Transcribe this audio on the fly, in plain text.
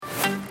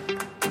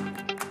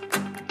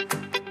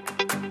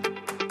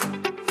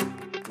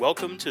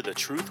Welcome to the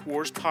Truth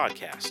Wars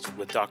podcast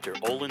with Dr.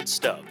 Olin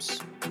Stubbs.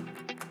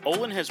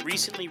 Olin has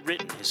recently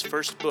written his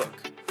first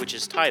book, which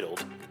is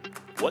titled,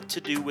 What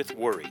to Do with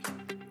Worry,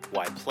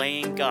 Why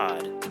Playing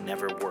God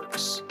Never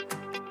Works.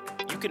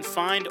 You can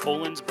find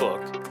Olin's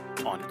book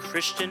on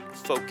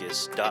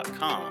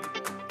ChristianFocus.com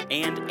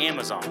and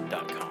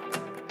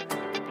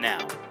Amazon.com.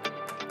 Now,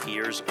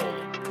 here's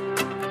Olin.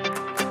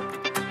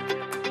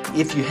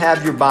 If you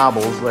have your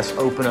Bibles, let's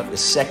open up to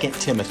 2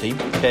 Timothy,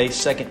 okay?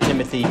 2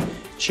 Timothy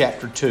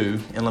chapter 2,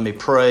 and let me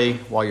pray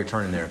while you're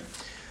turning there.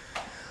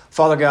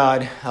 Father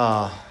God,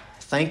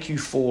 thank you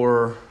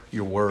for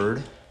your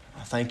word.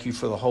 Thank you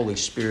for the Holy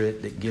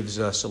Spirit that gives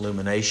us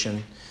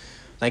illumination.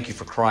 Thank you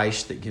for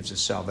Christ that gives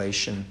us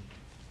salvation.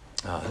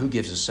 Who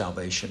gives us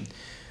salvation?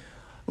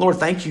 Lord,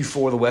 thank you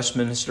for the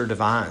Westminster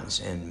Divines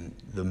and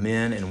the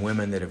men and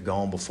women that have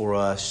gone before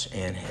us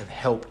and have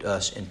helped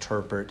us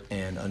interpret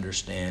and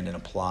understand and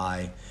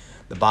apply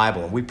the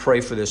Bible. And we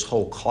pray for this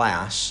whole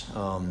class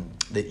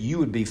that you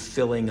would be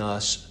filling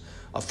us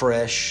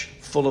afresh,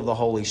 full of the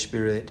Holy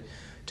Spirit,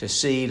 to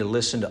see, to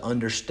listen, to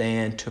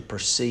understand, to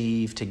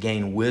perceive, to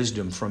gain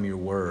wisdom from your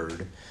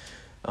word,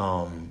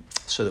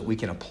 so that we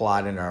can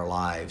apply it in our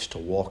lives to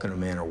walk in a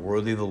manner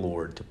worthy of the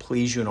Lord, to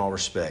please you in all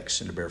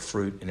respects, and to bear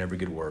fruit in every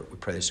good work. We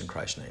pray this in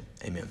Christ's name.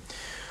 Amen.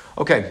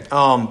 Okay,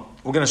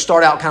 we're going to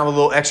start out kind of a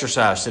little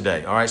exercise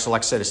today. All right, so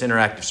like I said, it's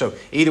interactive. So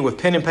either with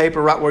pen and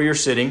paper right where you're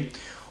sitting,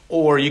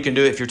 or you can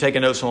do it if you're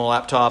taking notes on a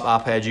laptop,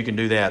 iPad, you can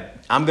do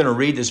that. I'm going to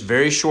read this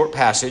very short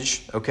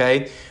passage,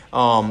 okay,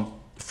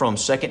 from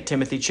 2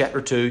 Timothy chapter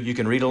 2. You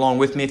can read along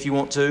with me if you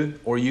want to,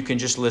 or you can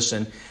just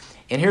listen.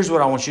 And here's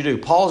what I want you to do.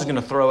 Paul is going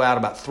to throw out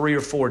about 3 or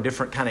 4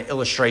 different kind of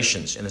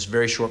illustrations in this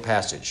very short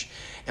passage.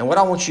 And what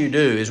I want you to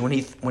do is when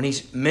he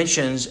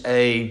mentions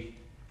a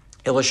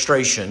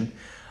illustration,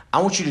 I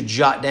want you to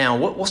jot down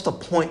what's the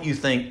point you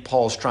think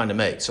Paul's trying to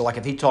make. So like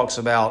if he talks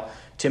about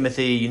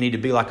Timothy, you need to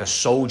be like a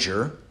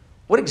soldier,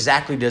 what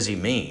exactly does he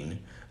mean?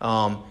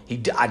 Let me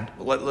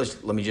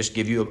just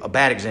give you a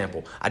bad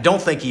example. I don't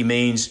think he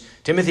means,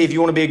 Timothy, if you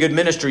want to be a good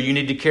minister, you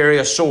need to carry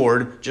a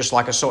sword just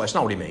like a soldier. That's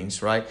not what he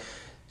means, right?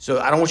 So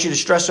I don't want you to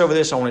stress over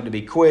this. I want it to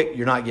be quick.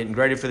 You're not getting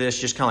graded for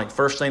this. Just kind of like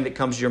first thing that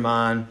comes to your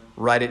mind,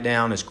 write it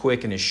down as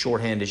quick and as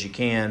shorthand as you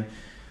can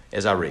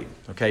as I read.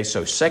 Okay,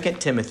 so 2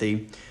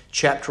 Timothy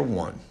chapter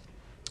 1.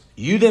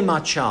 You then,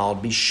 my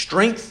child, be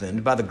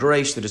strengthened by the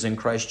grace that is in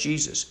Christ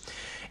Jesus.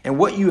 And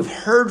what you have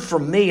heard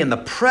from me in the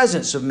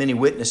presence of many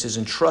witnesses,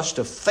 entrust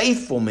to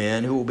faithful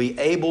men who will be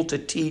able to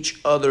teach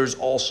others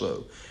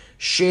also.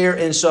 Share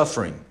in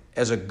suffering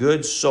as a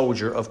good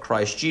soldier of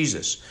Christ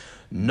Jesus.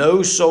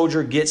 No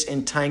soldier gets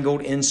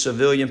entangled in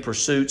civilian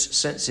pursuits,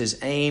 since his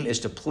aim is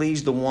to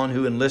please the one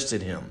who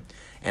enlisted him.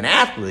 An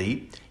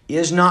athlete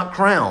is not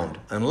crowned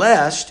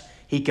unless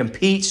he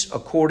competes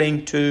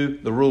according to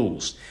the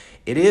rules.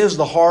 It is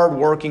the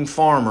hard-working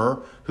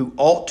farmer who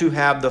ought to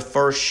have the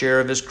first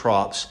share of his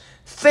crops.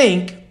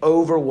 Think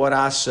over what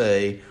I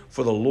say,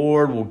 for the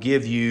Lord will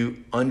give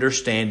you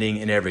understanding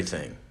in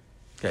everything.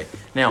 Okay,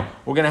 now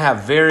we're going to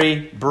have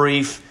very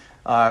brief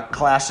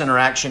class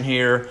interaction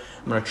here.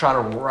 I'm going to try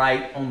to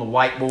write on the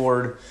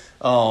whiteboard,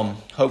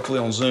 hopefully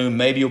on Zoom.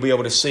 Maybe you'll be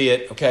able to see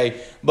it,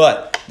 okay?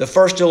 But the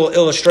first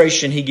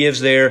illustration he gives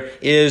there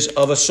is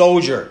of a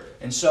soldier.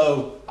 And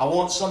so I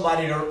want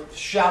somebody to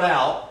shout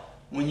out,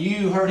 when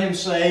you heard him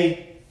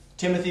say,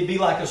 Timothy, be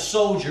like a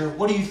soldier,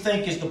 what do you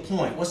think is the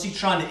point? What's he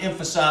trying to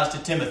emphasize to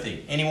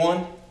Timothy?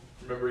 Anyone?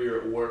 Remember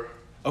you're at war.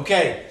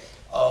 Okay,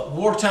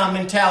 wartime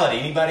mentality.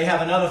 Anybody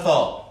have another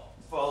thought?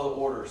 Follow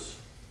orders.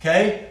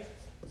 Okay,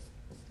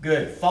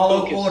 good.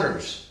 Follow Focus.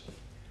 orders.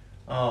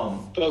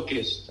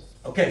 Focus.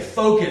 Okay,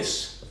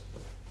 focus.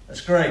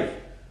 That's great.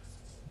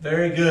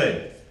 Very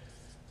good.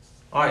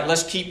 All right,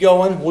 let's keep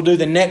going. We'll do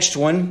the next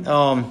one.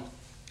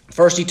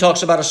 First he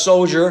talks about a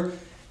soldier.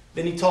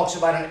 Then he talks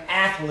about an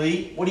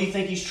athlete. What do you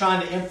think he's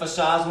trying to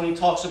emphasize when he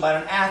talks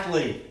about an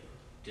athlete?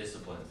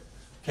 Discipline.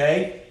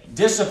 Okay,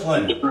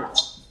 discipline.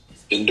 Endurance.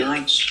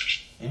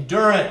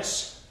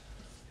 Endurance.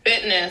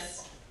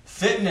 Fitness.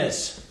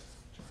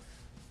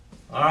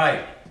 All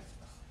right.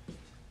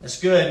 That's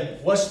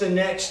good. What's the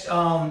next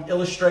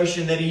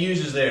illustration that he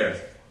uses there?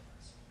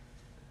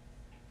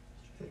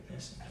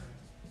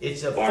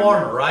 It's a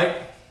farmer,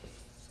 right?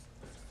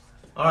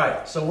 All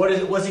right. So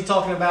what's he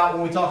talking about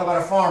when we talk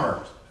about a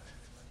farmer?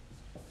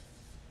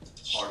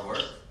 Hard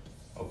work.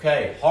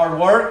 Okay. Hard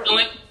work.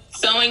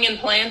 Sowing and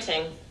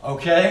planting.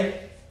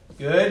 Okay.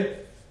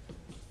 Good.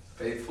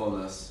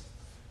 Faithfulness.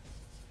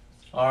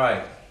 All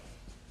right.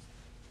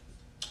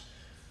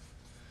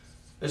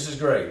 This is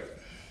great.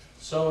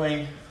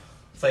 Sowing,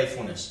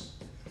 faithfulness.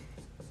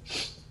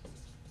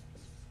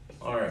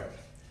 All right.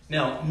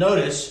 Now,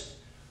 notice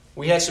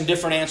we had some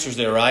different answers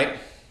there, right?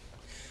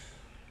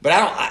 But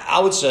I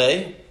would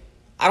say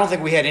I don't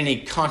think we had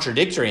any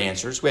contradictory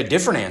answers. We had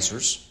different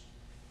answers,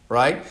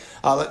 right?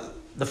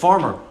 The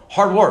farmer,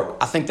 hard work.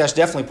 I think that's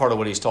definitely part of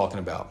what he's talking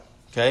about.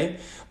 Okay?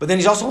 But then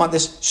he's also about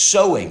this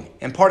sowing.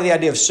 And part of the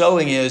idea of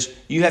sowing is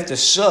you have to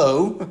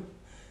sow,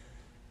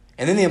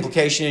 and then the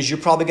implication is you're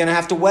probably going to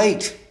have to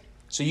wait.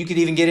 So you could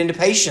even get into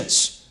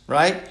patience,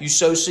 right? You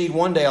sow seed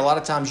one day, a lot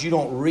of times you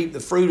don't reap the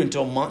fruit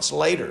until months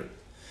later.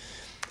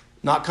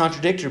 Not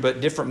contradictory,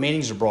 but different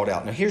meanings are brought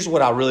out. Now here's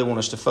what I really want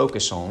us to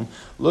focus on.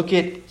 Look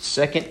at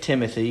 2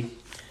 Timothy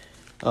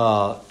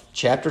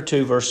chapter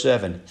 2, verse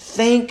 7.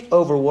 Think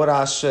over what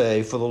I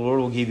say, for the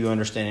Lord will give you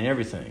understanding in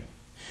everything.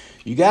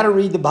 You got to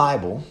read the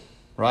Bible,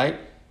 right?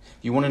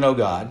 You want to know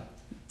God.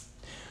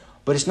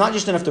 But it's not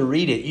just enough to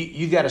read it.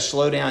 You got to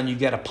slow down. You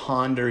got to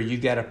ponder. You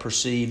got to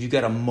perceive. You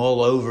got to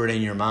mull over it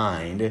in your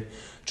mind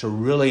to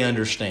really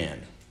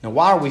understand. Now,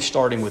 why are we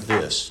starting with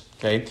this?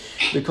 Okay,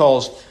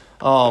 because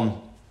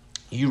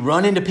you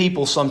run into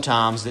people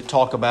sometimes that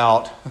talk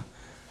about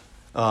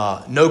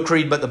no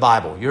creed but the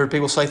Bible. You heard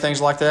people say things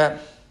like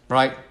that,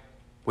 right?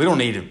 We don't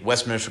need a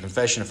Westminster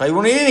Confession of Faith. We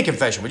don't need any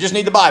confession. We just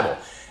need the Bible.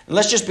 And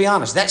let's just be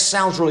honest. That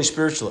sounds really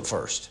spiritual at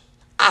first.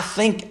 I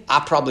think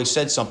I probably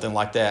said something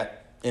like that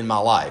in my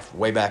life,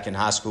 way back in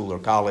high school or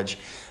college,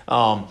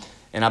 and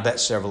I bet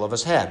several of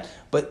us had.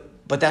 But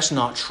that's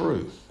not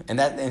true, and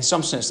that, in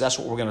some sense, that's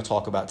what we're going to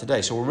talk about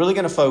today. So we're really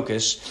going to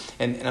focus,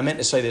 and I meant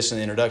to say this in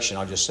the introduction,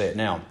 I'll just say it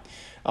now.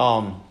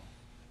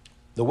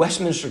 The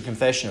Westminster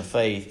Confession of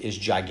Faith is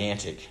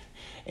gigantic,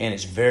 and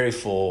it's very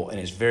full, and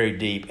it's very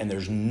deep, and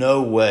there's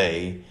no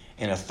way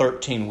in a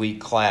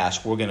 13-week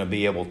class we're going to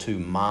be able to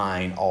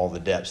mine all the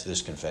depths of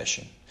this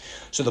confession.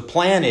 So the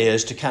plan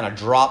is to kind of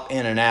drop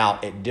in and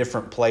out at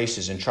different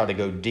places and try to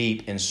go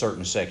deep in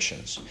certain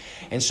sections.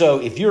 And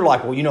so if you're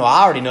like, well,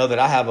 I already know that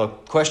I have a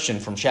question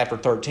from chapter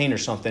 13 or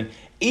something,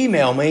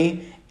 email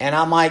me and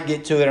I might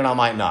get to it and I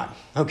might not.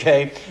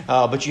 Okay?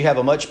 But you have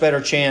a much better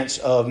chance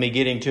of me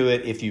getting to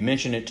it if you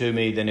mention it to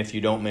me than if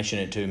you don't mention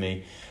it to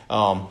me.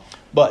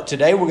 But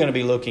today we're going to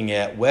be looking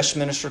at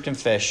Westminster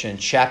Confession,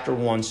 chapter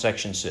 1,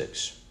 section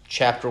 6.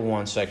 Chapter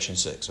 1, section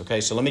 6.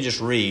 Okay, so let me just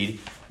read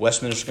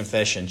Westminster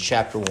Confession,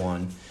 chapter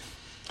 1,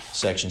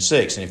 section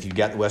 6. And if you've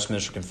got the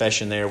Westminster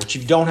Confession there, which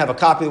if you don't have a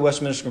copy of the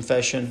Westminster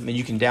Confession, I mean,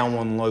 you can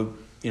download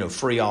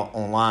free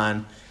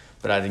online,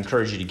 but I'd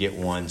encourage you to get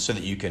one so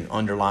that you can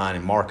underline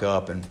and mark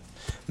up and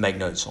make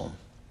notes on.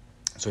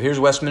 So here's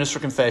Westminster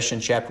Confession,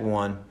 chapter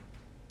 1,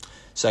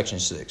 section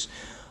 6.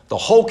 The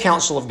whole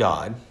counsel of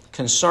God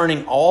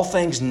concerning all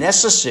things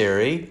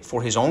necessary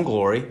for his own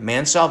glory,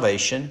 man's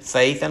salvation,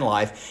 faith, and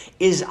life,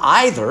 is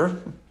either,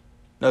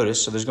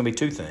 notice, so there's going to be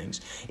two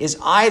things, is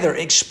either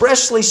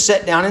expressly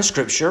set down in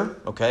Scripture,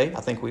 okay, I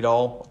think we'd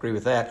all agree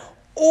with that,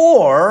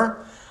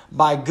 or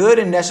by good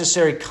and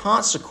necessary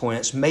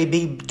consequence may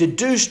be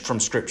deduced from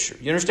Scripture.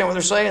 You understand what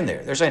they're saying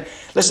there? They're saying,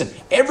 listen,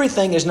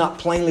 everything is not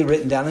plainly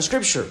written down in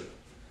Scripture.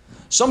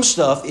 Some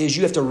stuff is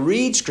you have to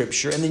read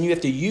Scripture and then you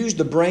have to use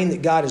the brain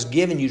that God has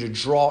given you to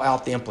draw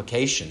out the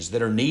implications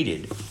that are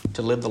needed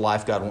to live the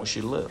life God wants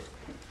you to live.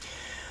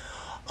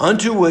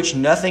 Unto which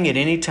nothing at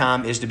any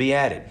time is to be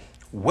added,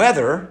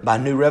 whether by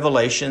new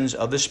revelations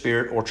of the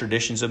Spirit or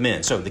traditions of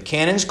men. So the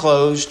canon's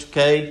closed,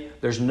 okay?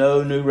 There's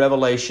no new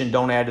revelation.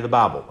 Don't add to the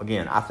Bible.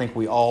 Again, I think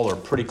we all are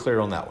pretty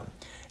clear on that one.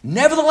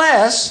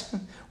 Nevertheless,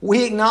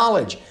 we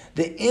acknowledge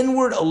the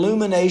inward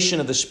illumination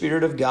of the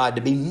Spirit of God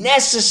to be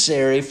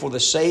necessary for the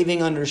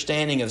saving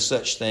understanding of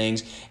such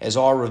things as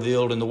are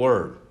revealed in the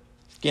Word.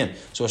 Again,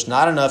 so it's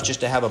not enough just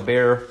to have a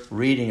bare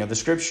reading of the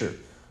Scripture.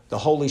 The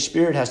Holy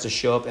Spirit has to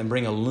show up and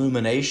bring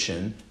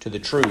illumination to the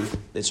truth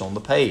that's on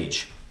the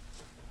page.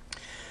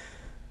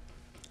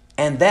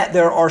 And that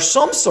there are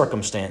some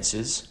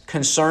circumstances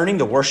concerning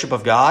the worship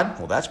of God,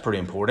 well, that's pretty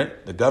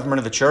important. The government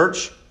of the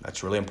church,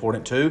 that's really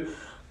important too.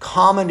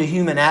 Common to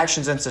human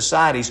actions and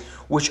societies,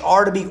 which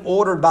are to be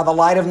ordered by the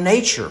light of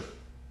nature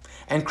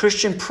and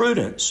Christian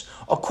prudence,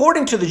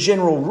 according to the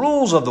general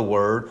rules of the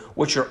Word,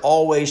 which are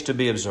always to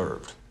be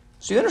observed.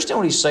 So you understand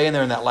what he's saying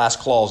there in that last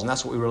clause, and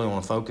that's what we really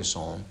want to focus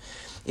on,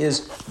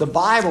 is the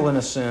Bible, in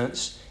a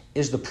sense,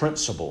 is the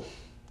principle.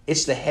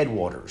 It's the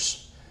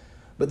headwaters.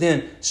 But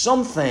then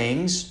some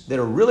things that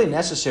are really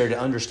necessary to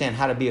understand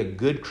how to be a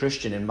good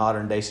Christian in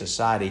modern day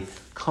society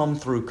come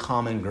through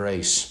common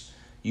grace.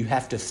 You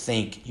have to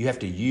think. You have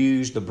to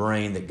use the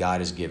brain that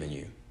God has given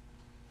you.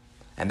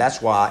 And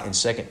that's why in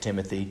 2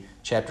 Timothy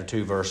chapter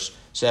 2, verse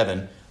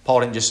 7,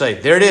 Paul didn't just say,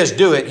 there it is,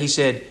 do it. He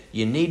said,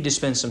 you need to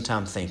spend some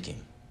time thinking.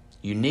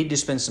 You need to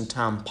spend some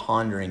time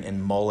pondering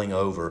and mulling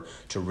over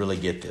to really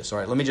get this. All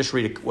right, let me just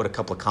read what a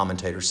couple of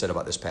commentators said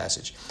about this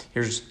passage.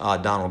 Here's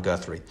Donald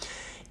Guthrie.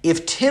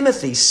 If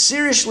Timothy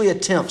seriously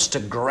attempts to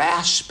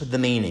grasp the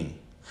meaning,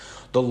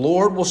 the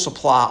Lord will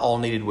supply all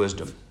needed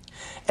wisdom.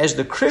 As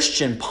the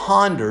Christian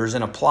ponders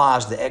and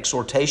applies the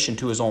exhortation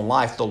to his own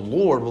life, the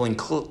Lord will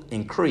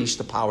increase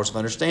the powers of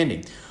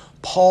understanding.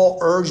 Paul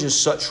urges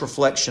such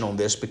reflection on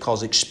this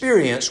because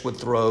experience would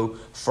throw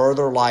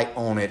further light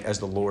on it as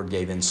the Lord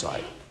gave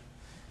insight.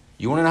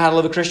 You want to know how to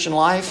live a Christian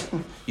life?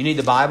 You need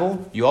the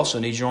Bible. You also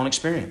need your own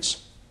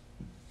experience.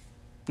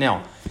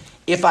 Now,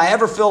 if I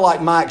ever feel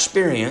like my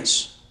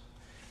experience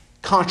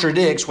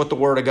contradicts what the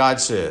Word of God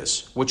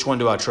says, which one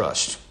do I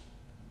trust?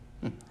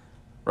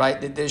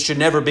 right? There should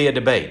never be a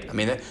debate. I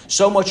mean,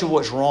 so much of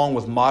what's wrong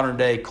with modern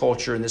day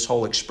culture and this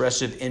whole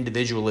expressive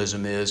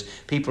individualism is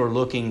people are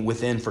looking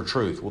within for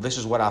truth. Well, this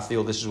is what I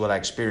feel. This is what I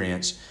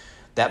experience.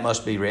 That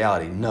must be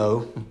reality.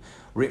 No.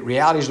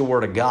 Reality is the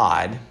Word of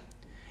God.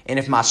 And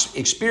if my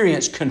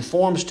experience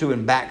conforms to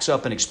and backs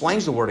up and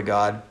explains the Word of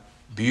God,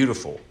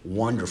 beautiful,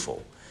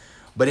 wonderful.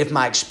 But if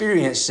my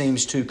experience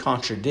seems to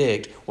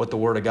contradict what the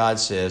Word of God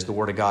says, the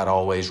Word of God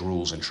always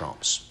rules and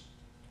trumps.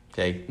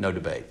 Okay, no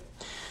debate.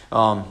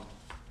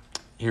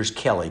 Here's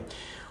Kelly.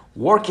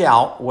 Work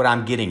out what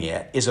I'm getting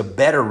at is a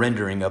better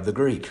rendering of the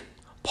Greek.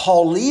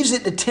 Paul leaves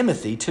it to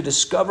Timothy to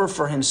discover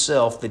for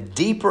himself the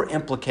deeper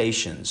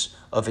implications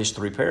of his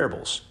 3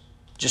 parables,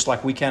 just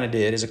like we kind of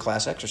did as a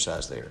class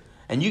exercise there.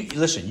 And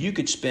you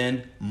could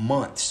spend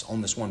months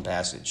on this one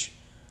passage,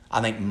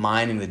 I think,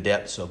 mining the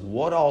depths of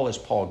what all is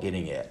Paul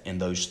getting at in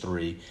those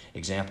 3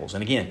 examples.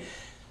 And again,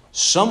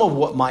 some of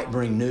what might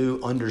bring new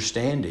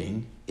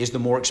understanding is the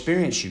more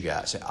experience you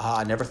got. Say,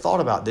 I never thought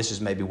about this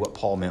as maybe what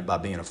Paul meant by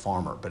being a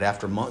farmer. But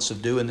after months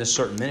of doing this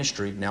certain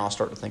ministry, now I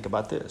start to think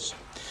about this.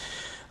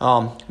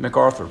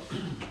 MacArthur,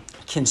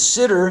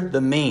 consider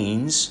the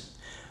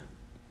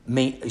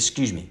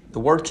the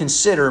word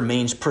consider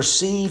means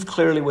perceive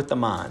clearly with the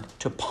mind,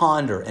 to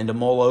ponder and to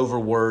mull over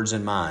words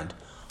in mind.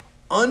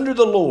 Under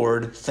the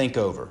Lord, think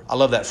over. I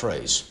love that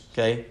phrase,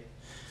 okay?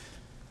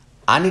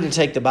 I need to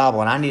take the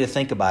Bible and I need to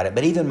think about it,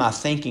 but even my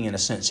thinking, in a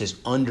sense, is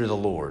under the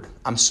Lord.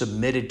 I'm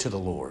submitted to the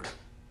Lord.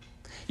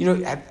 You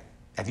know,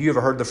 have you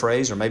ever heard the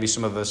phrase, or maybe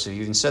some of us have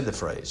even said the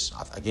phrase?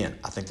 Again,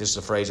 I think this is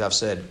a phrase I've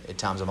said at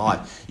times in my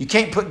life. You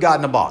can't put God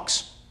in a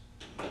box.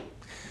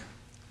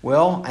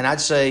 Well, and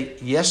I'd say,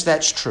 yes,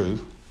 that's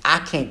true. I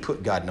can't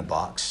put God in a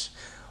box.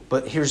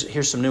 But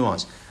here's some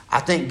nuance. I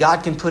think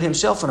God can put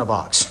himself in a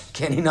box.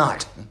 Can he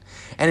not?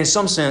 And in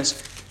some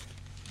sense,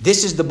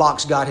 this is the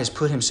box God has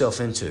put himself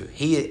into.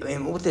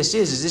 And what this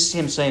is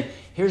him saying,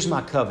 here's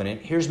my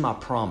covenant, here's my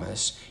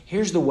promise,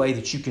 here's the way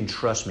that you can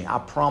trust me. I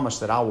promise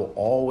that I will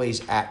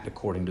always act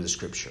according to the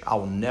Scripture. I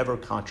will never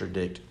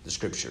contradict the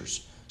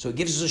Scriptures. So it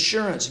gives us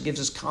assurance, it gives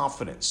us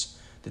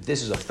confidence that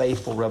this is a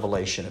faithful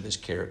revelation of his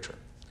character.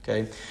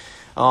 Okay,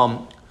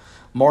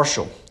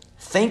 Marshall,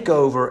 think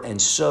over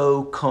and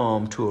so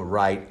come to a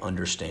right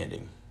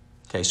understanding.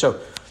 Okay, so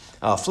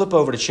flip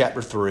over to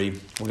chapter 3.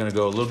 We're going to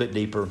go a little bit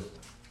deeper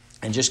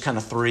and just kind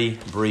of 3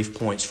 brief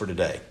points for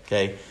today.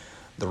 Okay,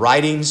 the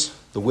writings,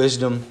 the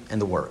wisdom, and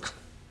the work.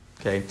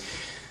 Okay,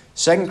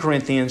 2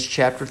 Corinthians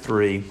chapter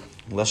 3.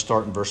 Let's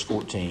start in verse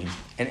 14,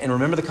 and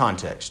remember the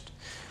context.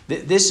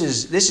 This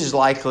is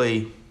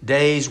likely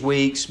days,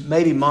 weeks,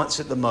 maybe months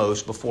at the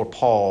most before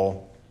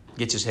Paul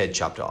gets his head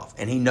chopped off.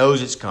 And he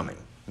knows it's coming.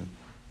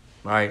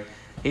 All right?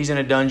 He's in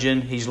a dungeon.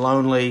 He's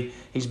lonely.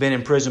 He's been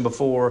in prison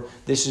before.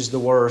 This is the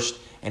worst.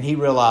 And he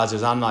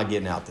realizes, I'm not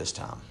getting out this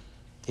time.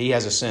 He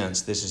has a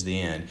sense this is the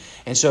end.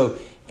 And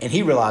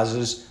he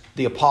realizes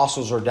the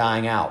apostles are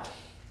dying out.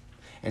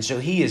 And so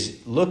he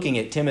is looking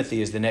at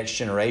Timothy as the next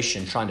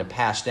generation, trying to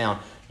pass down,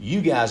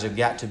 you guys have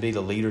got to be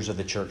the leaders of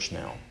the church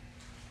now.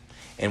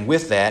 And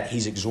with that,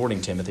 he's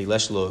exhorting Timothy.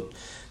 Let's look.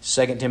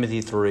 2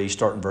 Timothy 3,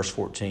 starting verse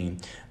 14.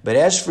 But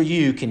as for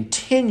you,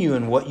 continue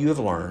in what you have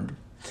learned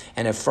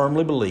and have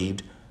firmly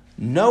believed,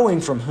 knowing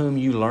from whom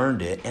you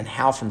learned it and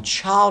how from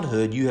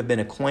childhood you have been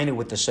acquainted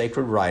with the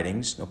sacred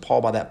writings. Now,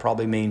 Paul by that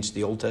probably means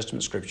the Old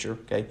Testament Scripture,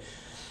 okay?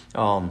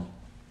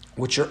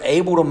 Which are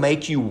able to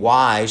make you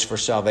wise for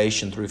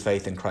salvation through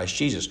faith in Christ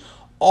Jesus.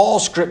 All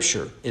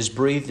Scripture is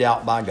breathed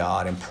out by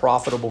God and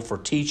profitable for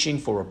teaching,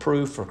 for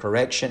reproof, for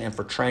correction, and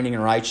for training in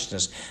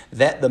righteousness,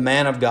 that the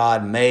man of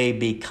God may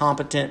be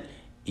competent,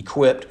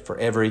 equipped for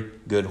every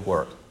good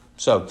work.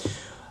 So,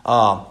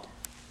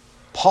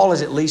 Paul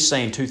is at least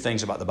saying 2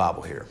 things about the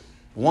Bible here.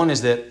 One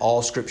is that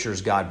all Scripture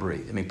is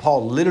God-breathed. I mean,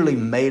 Paul literally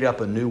made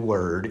up a new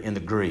word in the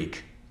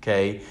Greek,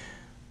 okay?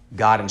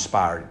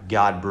 God-inspired,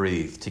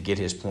 God-breathed, to get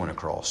his point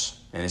across.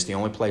 And it's the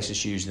only place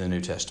it's used in the New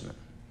Testament.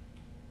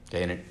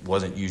 Okay, and it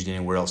wasn't used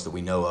anywhere else that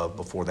we know of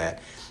before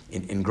that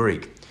in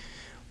Greek.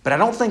 But I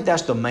don't think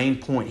that's the main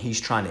point he's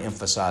trying to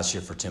emphasize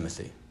here for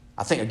Timothy.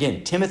 I think,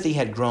 again, Timothy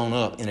had grown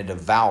up in a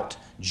devout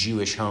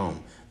Jewish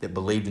home that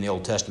believed in the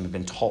Old Testament,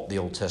 been taught the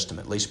Old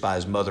Testament, at least by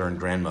his mother and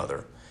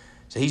grandmother.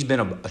 So he's been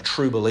a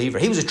true believer.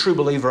 He was a true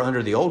believer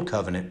under the Old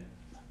Covenant,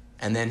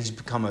 and then he's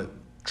become a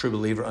true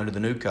believer under the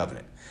New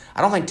Covenant.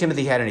 I don't think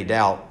Timothy had any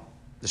doubt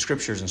the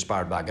Scripture is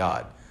inspired by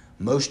God.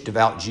 Most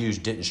devout Jews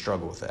didn't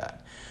struggle with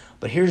that.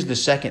 But here's the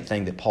second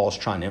thing that Paul's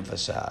trying to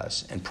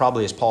emphasize. And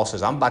probably as Paul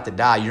says, I'm about to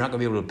die. You're not going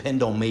to be able to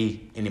depend on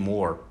me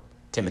anymore,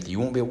 Timothy.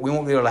 We won't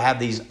be able to have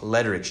these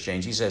letter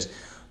exchange. He says,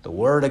 the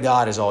Word of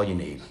God is all you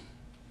need.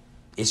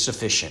 It's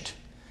sufficient.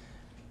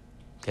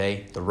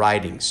 Okay? The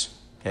writings.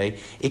 Okay?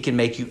 It can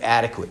make you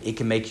adequate. It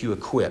can make you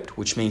equipped,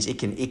 which means it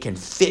can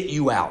fit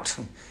you out.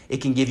 It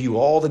can give you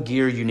all the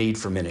gear you need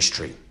for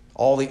ministry,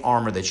 all the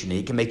armor that you need.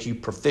 It can make you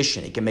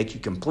proficient. It can make you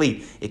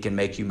complete. It can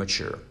make you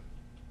mature.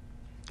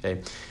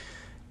 Okay?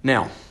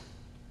 Now,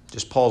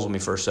 just pause with me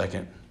for a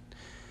second.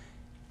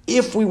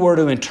 If we were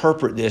to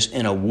interpret this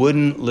in a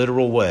wooden,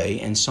 literal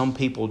way, and some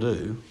people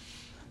do,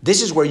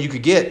 This is where you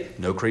could get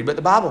no creed but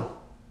the Bible.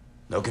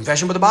 No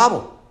confession but the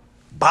Bible.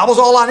 Bible's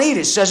all I need.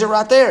 It says it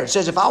right there. It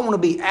says if I want to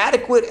be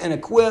adequate and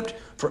equipped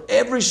for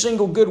every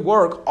single good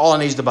work, all I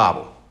need is the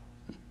Bible.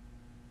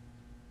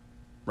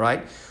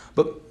 Right?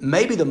 But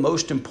maybe the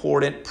most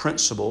important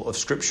principle of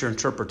Scripture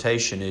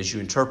interpretation is you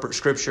interpret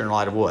Scripture in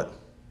light of what?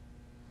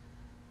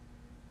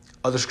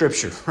 Of the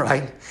Scripture,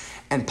 right?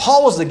 And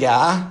Paul was the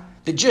guy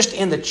that just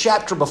in the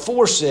chapter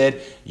before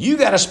said, you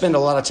got to spend a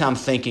lot of time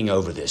thinking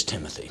over this,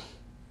 Timothy.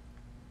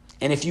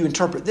 And if you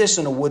interpret this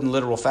in a wooden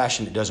literal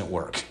fashion, it doesn't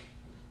work.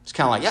 It's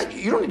kind of like, yeah,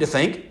 you don't need to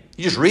think.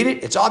 You just read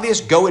it. It's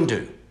obvious. Go and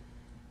do.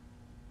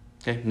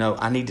 Okay? No,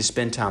 I need to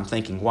spend time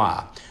thinking.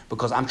 Why?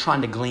 Because I'm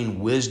trying to glean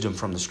wisdom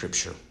from the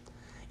Scripture.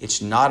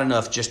 It's not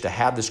enough just to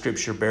have the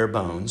Scripture bare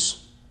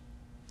bones.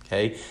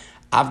 Okay?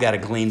 I've got to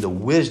glean the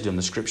wisdom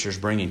the Scripture is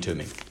bringing to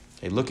me.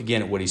 Okay, look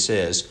again at what he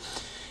says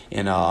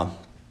in,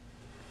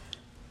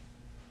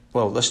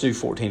 let's do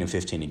 14 and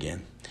 15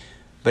 again.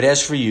 But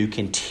as for you,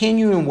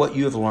 continue in what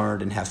you have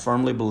learned and have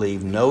firmly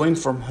believed, knowing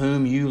from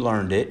whom you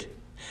learned it,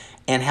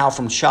 and how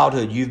from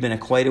childhood you've been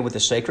acquainted with the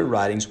sacred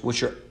writings,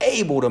 which are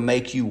able to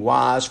make you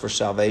wise for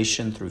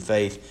salvation through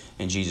faith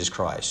in Jesus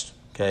Christ.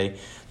 Okay?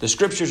 The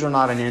Scriptures are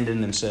not an end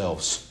in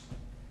themselves.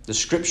 The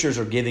Scriptures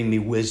are giving me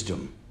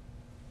wisdom.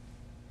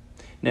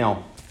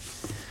 Now,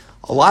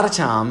 a lot of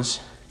times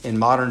in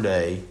modern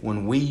day,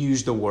 when we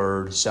use the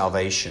word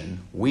salvation,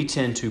 we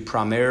tend to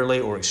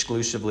primarily or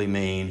exclusively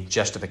mean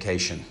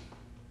justification,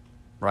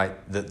 right?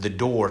 The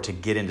door to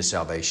get into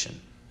salvation.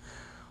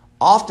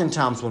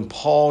 Oftentimes when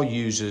Paul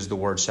uses the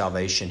word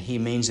salvation, he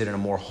means it in a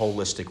more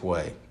holistic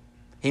way.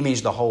 He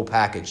means the whole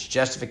package: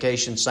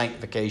 justification,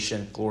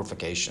 sanctification,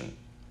 glorification.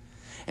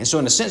 And so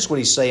in a sense, what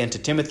he's saying to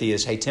Timothy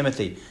is, hey,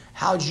 Timothy,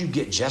 how did you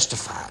get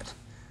justified?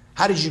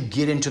 How did you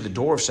get into the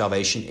door of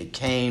salvation? It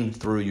came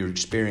through your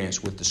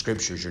experience with the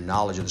Scriptures, your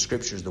knowledge of the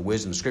Scriptures, the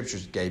wisdom the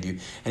Scriptures gave you.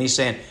 And he's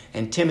saying,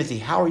 and Timothy,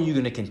 how are you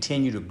going to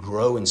continue to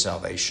grow in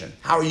salvation?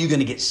 How are you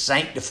going to get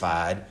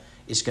sanctified?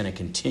 It's going to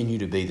continue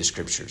to be the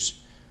Scriptures.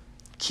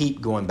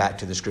 Keep going back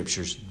to the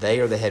Scriptures. They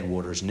are the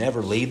headwaters.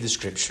 Never leave the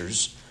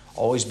Scriptures.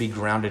 Always be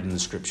grounded in the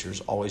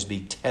Scriptures. Always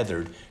be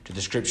tethered to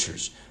the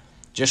Scriptures.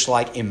 Just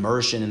like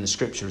immersion in the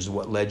Scriptures is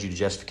what led you to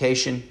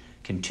justification,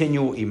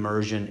 continual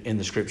immersion in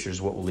the Scriptures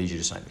is what will lead you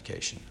to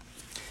sanctification.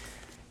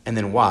 And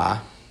then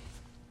why?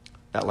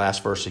 That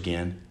last verse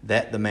again,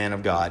 that the man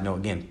of God. Now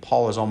again,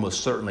 Paul is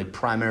almost certainly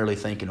primarily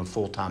thinking of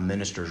full-time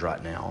ministers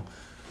right now.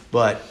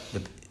 But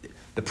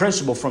the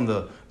principle from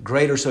the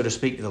greater, so to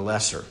speak, to the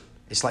lesser.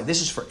 It's like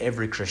this is for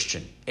every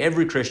Christian.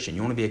 Every Christian.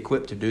 You want to be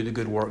equipped to do the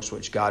good works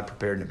which God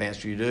prepared in advance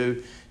for you to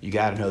do. You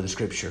got to know the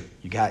Scripture.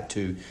 You got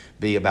to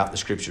be about the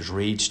Scriptures.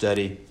 Read,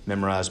 study,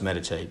 memorize,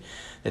 meditate.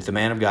 That the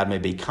man of God may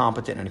be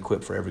competent and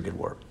equipped for every good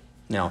work.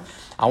 Now,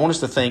 I want us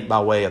to think by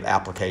way of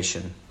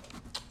application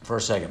for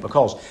a second.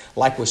 Because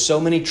like with so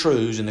many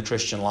truths in the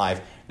Christian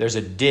life, there's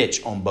a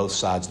ditch on both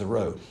sides of the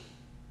road.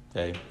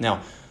 Okay?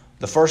 Now,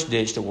 the first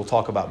ditch that we'll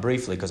talk about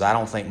briefly, because I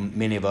don't think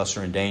many of us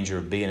are in danger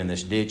of being in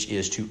this ditch,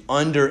 is to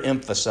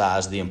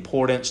underemphasize the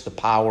importance, the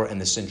power,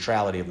 and the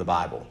centrality of the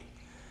Bible.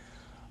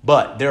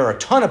 But there are a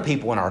ton of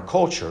people in our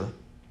culture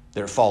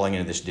that are falling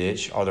into this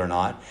ditch, are there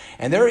not?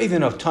 And there are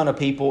even a ton of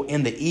people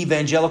in the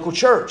evangelical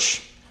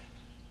church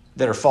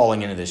that are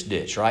falling into this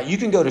ditch, right? You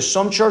can go to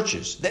some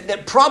churches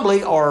that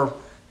probably are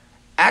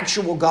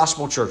actual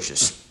gospel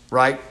churches,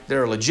 right?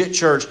 They're a legit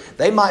church.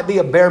 They might be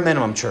a bare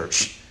minimum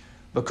church,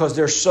 because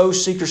they're so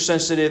seeker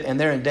sensitive and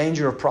they're in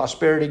danger of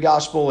prosperity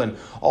gospel and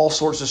all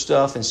sorts of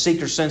stuff and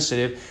seeker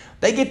sensitive.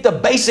 They get the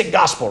basic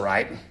gospel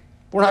right.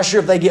 We're not sure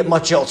if they get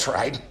much else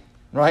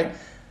right?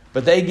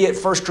 But they get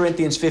 1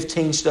 Corinthians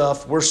 15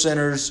 stuff. We're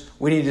sinners.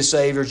 We need a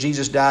Savior.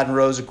 Jesus died and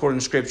rose according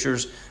to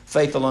Scriptures.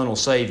 Faith alone will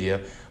save you.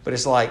 But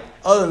it's like,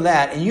 other than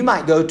that, and you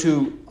might go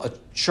to a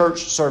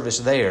church service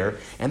there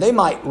and they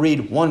might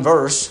read one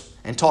verse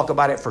and talk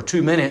about it for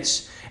 2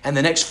 minutes, and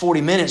the next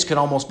 40 minutes could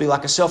almost be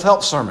like a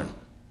self-help sermon.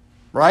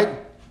 Right?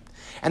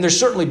 And there's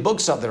certainly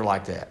books out there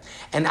like that.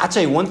 And I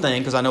tell you one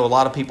thing, because I know a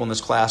lot of people in this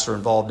class are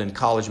involved in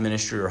college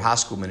ministry or high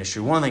school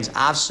ministry. One of the things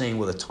I've seen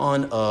with a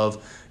ton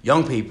of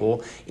young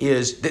people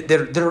is that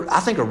they're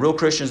I think are real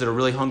Christians that are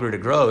really hungry to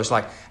grow. It's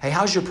like, hey,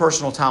 how's your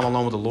personal time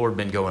alone with the Lord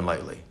been going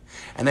lately?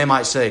 And they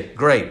might say,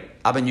 great,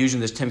 I've been using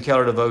this Tim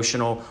Keller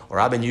devotional, or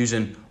I've been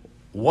using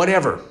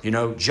whatever,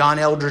 John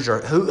Eldredge or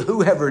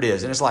whoever it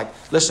is. And it's like,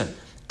 listen,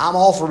 I'm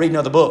all for reading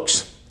other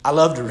books. I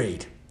love to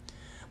read.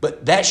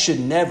 But that should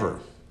never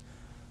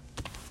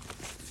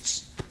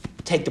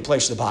take the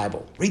place of the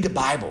Bible. Read the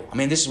Bible. I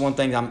mean, this is one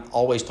thing I'm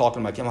always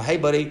talking about. I'm like, hey,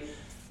 buddy,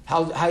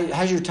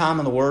 how's your time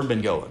in the Word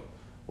been going?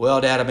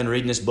 Well, Dad, I've been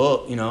reading this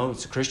book.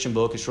 It's a Christian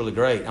book. It's really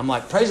great. I'm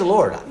like, praise the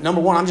Lord.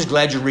 Number one, I'm just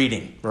glad you're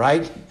reading,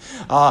 right?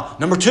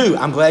 Number two,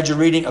 I'm glad you're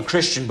reading a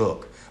Christian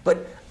book.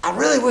 But I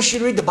really wish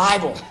you'd read the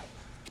Bible.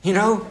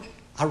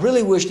 I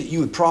really wish that you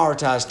would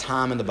prioritize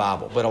time in the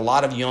Bible. But a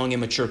lot of young,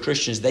 immature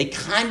Christians, they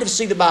kind of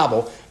see the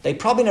Bible. They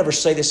probably never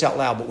say this out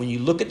loud, but when you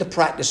look at the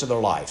practice of their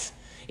life,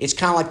 it's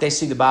kind of like they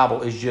see the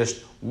Bible as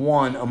just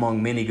one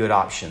among many good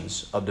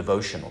options of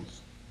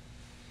devotionals.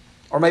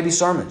 Or maybe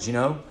sermons,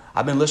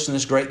 I've been listening to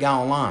this great guy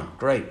online.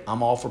 Great.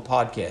 I'm all for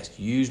podcasts.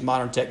 Use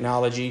modern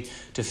technology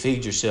to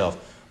feed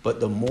yourself. But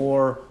the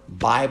more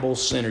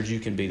Bible-centered you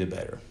can be, the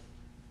better.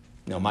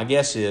 My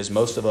guess is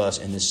most of us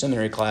in this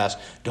seminary class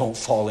don't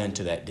fall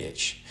into that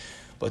ditch.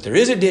 But there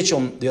is a ditch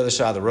on the other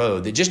side of the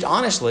road that just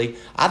honestly,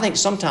 I think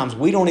sometimes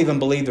we don't even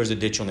believe there's a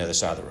ditch on the other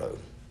side of the road.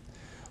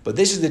 But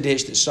this is the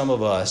ditch that some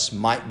of us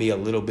might be a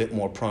little bit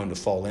more prone to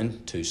fall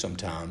into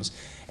sometimes.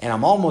 And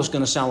I'm almost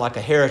going to sound like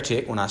a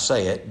heretic when I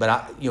say it,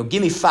 but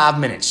give me 5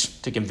 minutes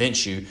to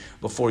convince you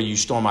before you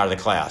storm out of the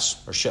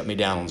class or shut me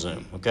down on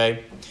Zoom,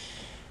 okay?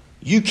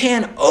 You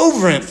can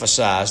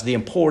overemphasize the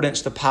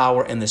importance, the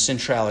power, and the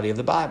centrality of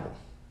the Bible.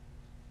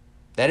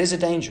 That is a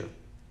danger,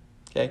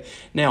 okay?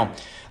 Now,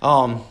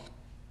 I'll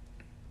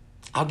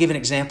give an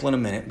example in a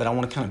minute, but I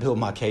want to kind of build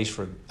my case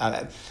for...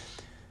 I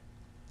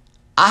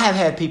have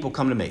had people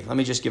come to me. Let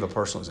me just give a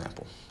personal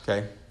example,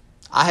 okay?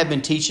 I have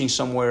been teaching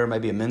somewhere,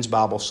 maybe a men's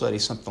Bible study,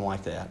 something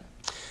like that.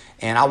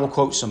 And I will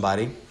quote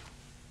somebody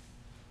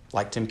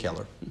like Tim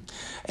Keller.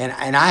 And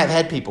I have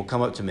had people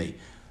come up to me,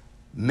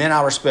 men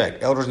I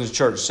respect, elders in the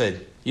church,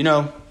 said, you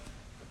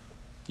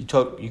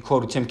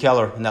quoted Tim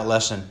Keller in that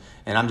lesson,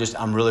 and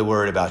I'm really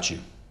worried about you.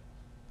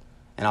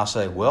 And I'll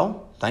say,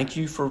 well, thank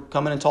you for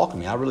coming and talking to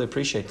me. I really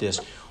appreciate this.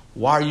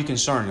 Why are you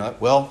concerned? You're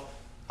like, well,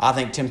 I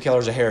think Tim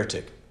Keller's a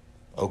heretic.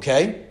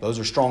 Okay, those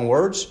are strong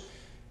words.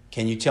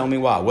 Can you tell me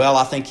why? Well,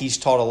 I think he's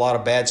taught a lot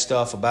of bad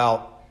stuff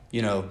about,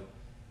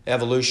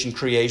 evolution,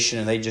 creation,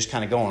 and they just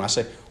kind of go on. I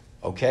say,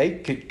 okay,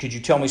 could you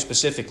tell me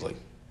specifically?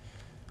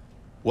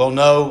 Well,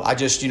 no,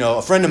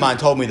 a friend of mine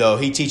told me, though,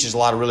 he teaches a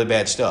lot of really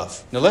bad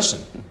stuff. Now,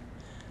 listen,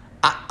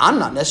 I'm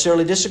not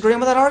necessarily disagreeing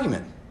with that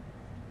argument.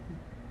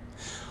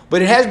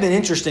 But it has been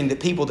interesting that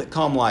people that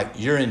come like,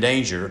 you're in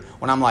danger,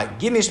 when I'm like,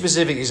 give me a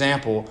specific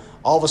example,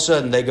 all of a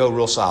sudden they go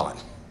real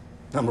silent,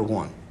 number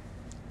one.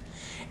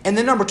 And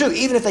then number two,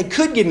 even if they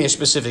could give me a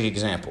specific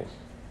example,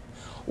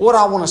 what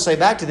I want to say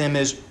back to them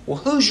is, well,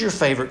 who's your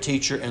favorite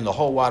teacher in the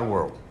whole wide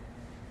world?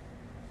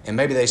 And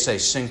maybe they say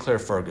Sinclair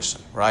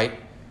Ferguson, right?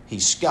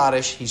 He's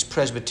Scottish, he's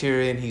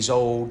Presbyterian, he's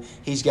old,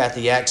 he's got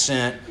the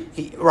accent,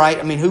 right?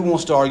 I mean, who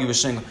wants to argue with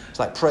Sinclair? It's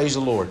like, praise the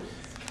Lord.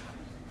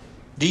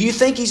 Do you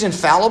think he's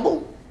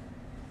infallible?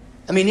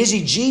 I mean, is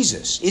he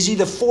Jesus? Is he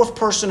the fourth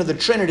person of the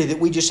Trinity that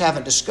we just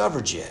haven't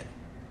discovered yet?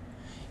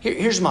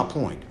 Here's my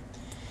point.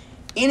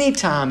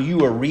 Anytime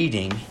you are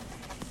reading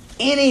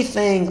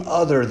anything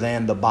other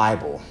than the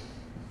Bible,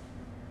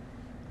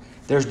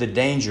 there's the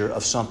danger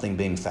of something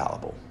being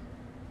fallible.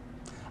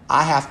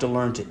 I have to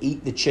learn to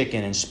eat the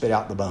chicken and spit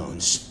out the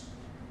bones.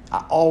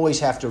 I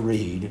always have to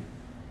read,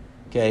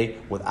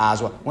 with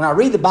eyes wide. When I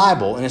read the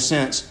Bible, in a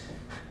sense,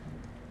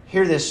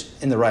 hear this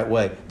in the right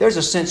way, there's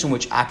a sense in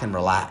which I can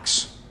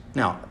relax.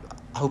 Now,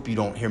 I hope you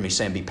don't hear me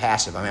saying be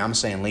passive. I mean, I'm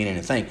saying lean in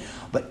and think.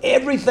 But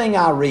everything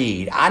I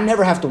read, I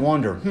never have to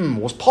wonder,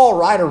 was Paul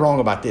right or wrong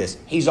about this?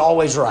 He's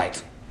always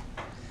right.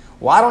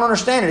 Well, I don't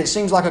understand it. It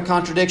seems like a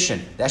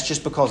contradiction. That's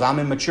just because I'm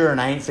immature and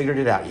I ain't figured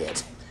it out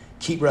yet.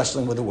 Keep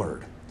wrestling with the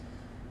Word.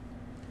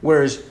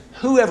 Whereas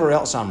whoever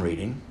else I'm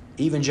reading,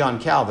 even John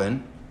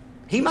Calvin,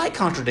 he might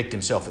contradict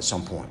himself at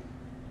some point.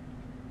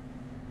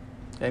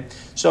 Okay?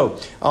 So,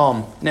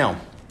 now,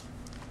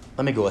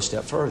 let me go a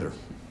step further.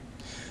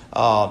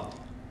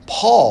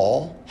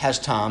 Paul has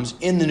times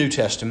in the New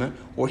Testament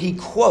where he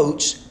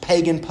quotes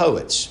pagan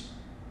poets.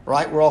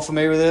 Right? We're all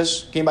familiar with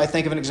this? Can anybody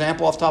think of an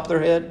example off the top of their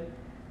head?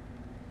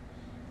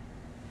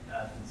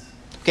 Athens.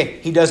 Okay,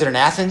 he does it in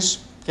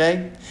Athens.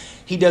 Okay?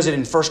 He does it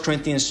in 1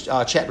 Corinthians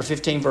chapter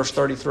 15, verse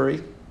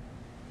 33.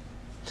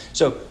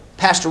 So,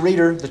 Pastor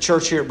Reeder, the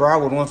church here at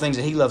Briarwood, one of the things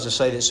that he loves to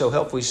say that's so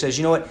helpful, he says,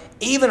 you know what?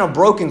 Even a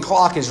broken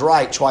clock is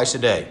right twice a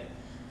day.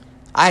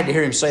 I had to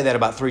hear him say that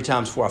about 3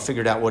 times before I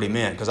figured out what he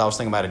meant, because I was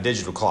thinking about a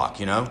digital clock,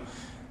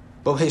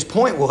 But his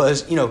point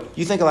was,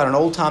 you think about an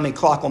old-timey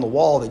clock on the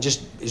wall that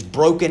just is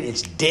broken,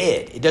 it's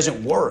dead. It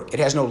doesn't work. It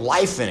has no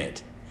life in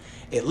it.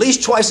 At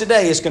least twice a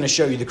day it's going to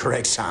show you the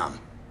correct time.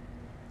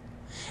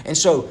 And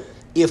so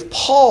if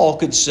Paul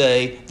could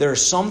say there are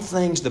some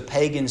things the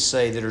pagans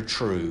say that are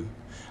true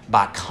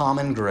by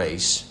common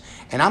grace,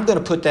 and I'm going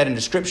to put that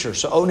into Scripture.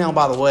 So, now,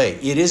 by the way,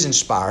 it is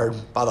inspired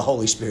by the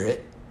Holy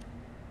Spirit.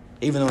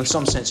 Even though in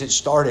some sense it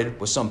started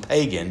with some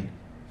pagan,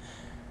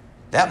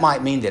 that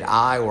might mean that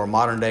I or a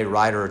modern day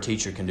writer or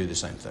teacher can do the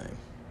same thing.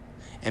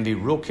 And be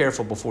real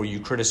careful before you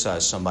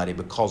criticize somebody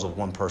because of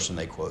one person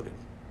they quoted.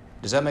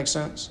 Does that make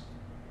sense?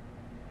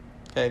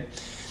 Okay.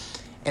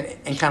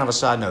 And kind of a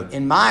side note,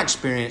 in my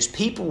experience,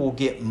 people will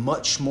get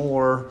much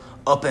more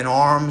up in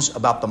arms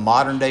about the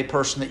modern day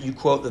person that you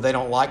quote that they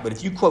don't like. But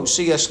if you quote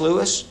C.S.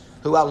 Lewis,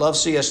 who I love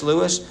C.S.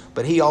 Lewis,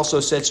 but he also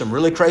said some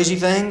really crazy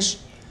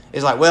things,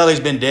 it's like, well, he's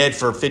been dead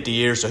for 50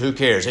 years, so who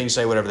cares? He can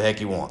say whatever the heck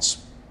he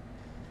wants.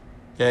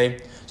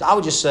 Okay? So I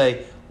would just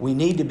say we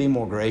need to be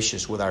more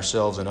gracious with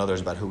ourselves and others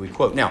about who we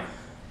quote. Now,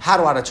 how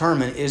do I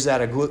determine is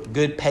that a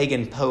good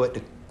pagan poet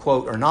to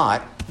quote or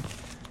not?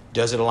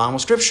 Does it align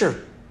with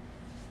Scripture?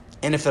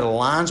 And if it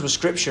aligns with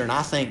Scripture, and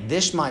I think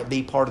this might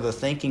be part of the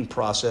thinking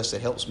process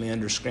that helps me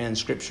understand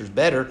Scriptures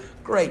better,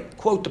 great,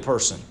 quote the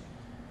person.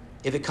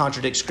 If it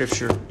contradicts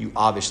Scripture, you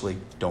obviously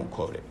don't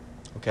quote it.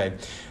 Okay?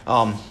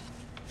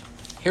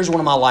 Here's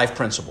one of my life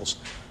principles.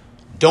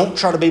 Don't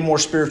try to be more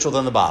spiritual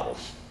than the Bible.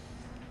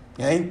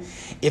 Okay?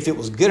 If it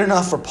was good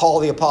enough for Paul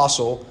the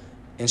Apostle,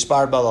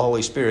 inspired by the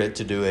Holy Spirit,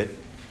 to do it,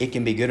 it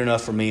can be good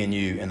enough for me and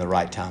you in the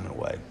right time and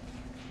way.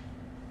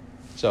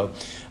 So,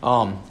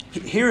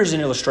 here is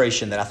an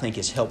illustration that I think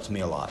has helped me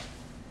a lot.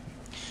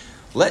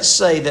 Let's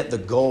say that the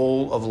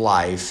goal of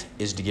life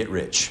is to get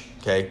rich.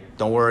 Okay?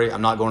 Don't worry,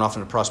 I'm not going off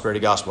into the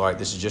prosperity gospel. All right?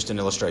 This is just an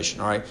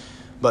illustration. All right?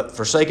 But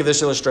for sake of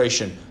this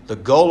illustration, the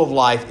goal of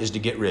life is to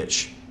get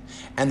rich.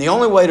 And the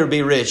only way to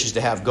be rich is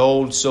to have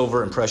gold,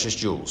 silver, and precious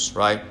jewels.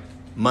 Right?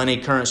 Money,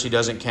 currency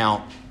doesn't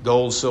count.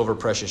 Gold, silver,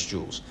 precious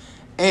jewels.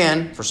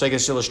 And, for sake of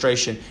this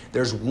illustration,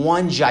 there's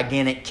one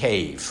gigantic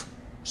cave.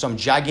 Some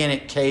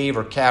gigantic cave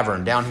or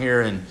cavern down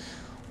here in,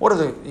 what are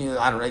the,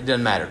 I don't know, it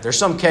doesn't matter. There's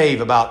some cave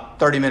about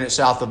 30 minutes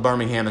south of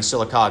Birmingham in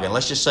Sylacauga. And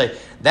let's just say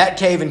that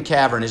cave and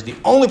cavern is the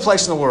only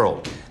place in the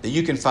world that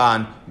you can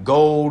find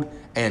gold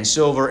and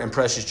silver and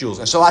precious jewels.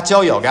 And so I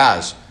tell y'all,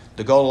 guys,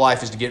 the goal of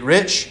life is to get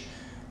rich.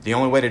 The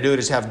only way to do it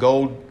is have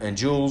gold and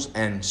jewels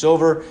and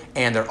silver.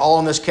 And they're all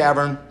in this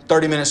cavern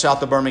 30 minutes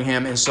south of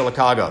Birmingham in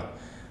Sylacauga.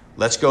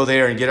 Let's go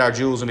there and get our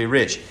jewels and be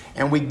rich.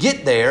 And we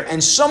get there,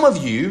 and some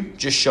of you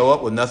just show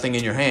up with nothing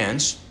in your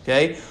hands.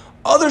 Okay?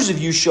 Others of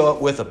you show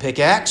up with a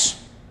pickaxe,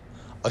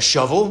 a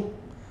shovel,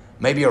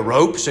 maybe a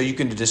rope so you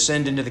can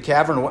descend into the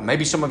cavern.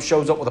 Maybe someone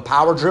shows up with a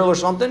power drill or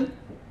something.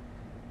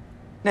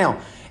 Now,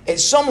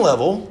 at some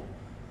level,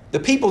 the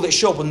people that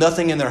show up with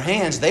nothing in their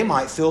hands, they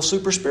might feel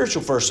super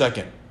spiritual for a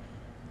second.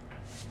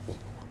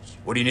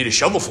 What do you need a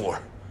shovel for?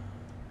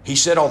 He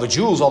said all the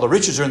jewels, all the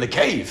riches are in the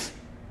cave.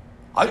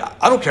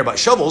 I don't care about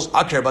shovels.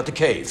 I care about the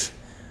cave.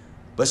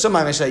 But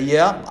somebody may say,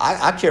 yeah,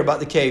 I care about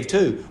the cave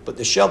too. But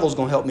the shovel's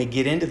going to help me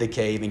get into the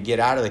cave and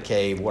get out of the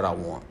cave what I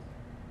want.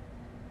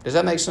 Does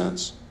that make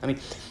sense? I mean,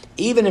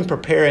 even in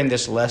preparing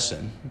this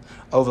lesson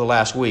over the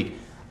last week,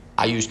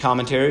 I used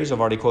commentaries. I've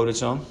already quoted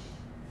some.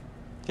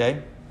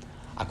 Okay?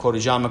 I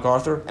quoted John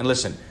MacArthur. And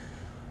listen,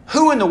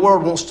 who in the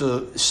world wants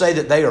to say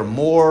that they are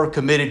more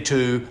committed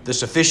to the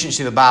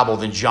sufficiency of the Bible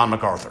than John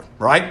MacArthur,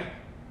 right?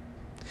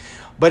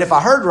 But if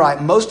I heard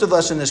right, most of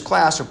us in this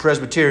class are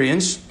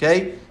Presbyterians,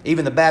 okay?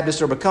 Even the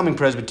Baptists are becoming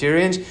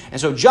Presbyterians. And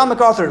so John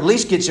MacArthur at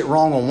least gets it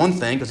wrong on one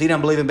thing because he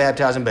doesn't believe in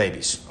baptizing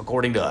babies,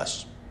 according to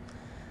us.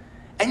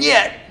 And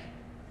yet,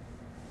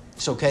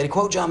 it's okay to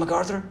quote John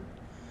MacArthur.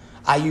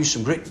 I use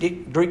some Greek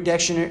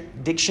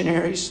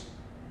dictionaries,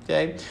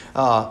 okay?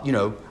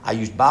 I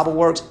used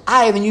BibleWorks.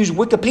 I even used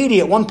Wikipedia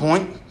at one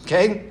point,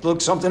 okay?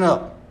 Look something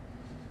up.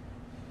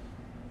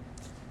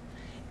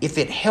 If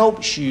it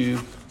helps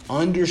you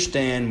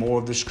understand more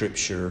of the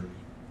Scripture,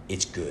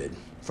 it's good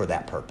for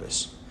that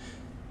purpose.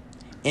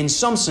 In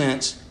some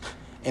sense,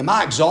 am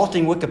I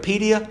exalting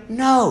Wikipedia?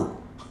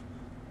 No.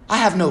 I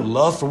have no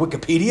love for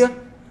Wikipedia.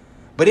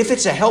 But if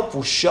it's a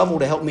helpful shovel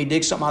to help me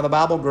dig something out of the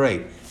Bible,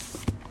 great.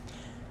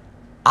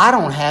 I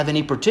don't have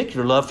any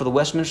particular love for the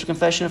Westminster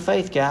Confession of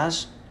Faith,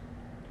 guys.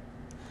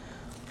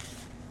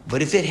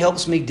 But if it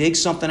helps me dig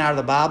something out of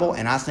the Bible,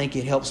 and I think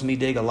it helps me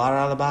dig a lot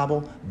out of the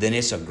Bible, then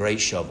it's a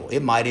great shovel.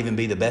 It might even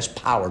be the best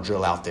power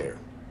drill out there,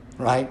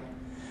 right?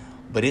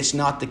 But it's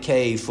not the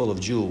cave full of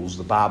jewels,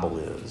 the Bible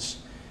is.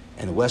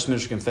 And the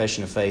Westminster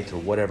Confession of Faith or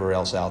whatever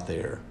else out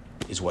there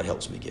is what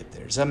helps me get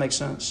there. Does that make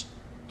sense?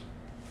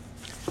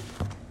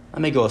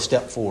 Let me go a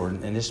step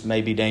forward, and this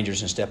may be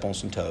dangerous and step on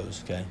some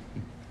toes, okay?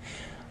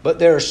 But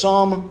there are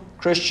some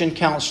Christian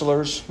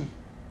counselors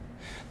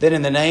that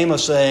in the name of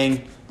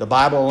saying the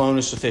Bible alone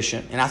is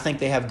sufficient, and I think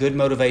they have good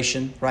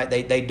motivation, right?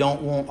 They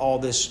don't want all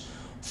this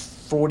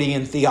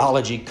Freudian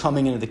theology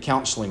coming into the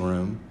counseling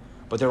room,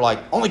 but they're like,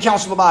 only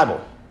counsel the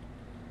Bible.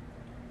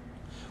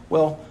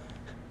 Well,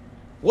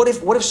 what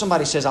if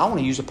somebody says, I want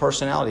to use a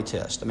personality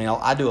test? I mean,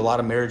 I do a lot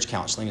of marriage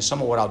counseling, and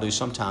some of what I'll do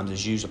sometimes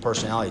is use a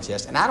personality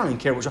test, and I don't even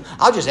care which one.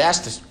 I'll just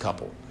ask this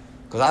couple,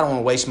 because I don't want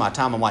to waste my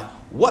time. I'm like,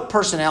 what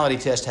personality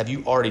test have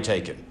you already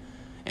taken?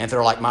 And if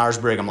they're like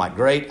Myers-Briggs, I'm like,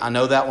 great, I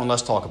know that one,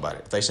 let's talk about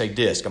it. If they say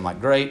DISC, I'm like,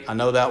 great, I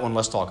know that one,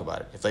 let's talk about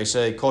it. If they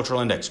say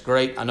cultural index,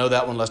 great, I know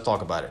that one, let's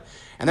talk about it.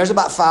 And there's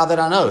about 5 that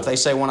I know. If they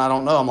say one I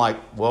don't know, I'm like,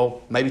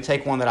 well, maybe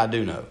take one that I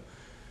do know.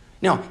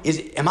 Now,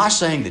 am I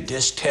saying the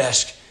DISC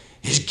test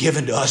is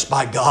given to us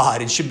by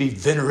God and should be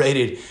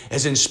venerated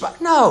as inspired?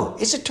 No,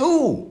 it's a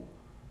tool.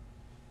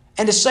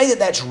 And to say that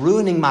that's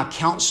ruining my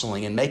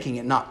counseling and making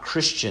it not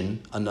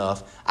Christian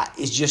enough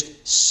is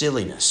just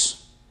silliness.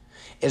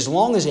 As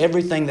long as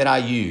everything that I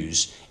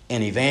use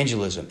in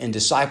evangelism, in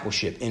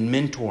discipleship, in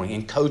mentoring,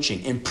 in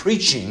coaching, in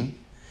preaching,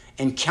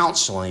 in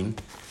counseling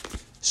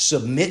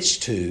submits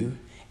to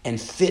and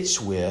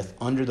fits with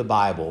under the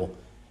Bible,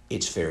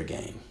 it's fair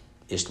game.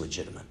 It's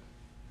legitimate.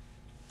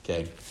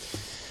 Okay?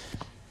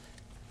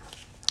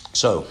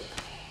 So,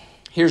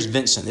 here's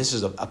Vincent. This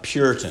is a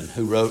Puritan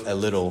who wrote a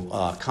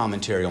little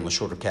commentary on the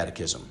Shorter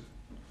Catechism.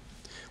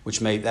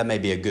 that may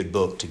be a good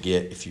book to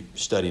get if you're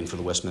studying for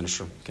the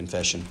Westminster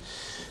Confession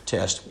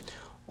test.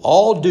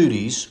 All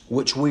duties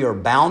which we are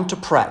bound to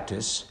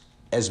practice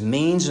as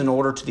means in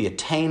order to the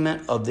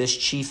attainment of this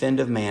chief end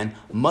of man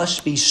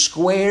must be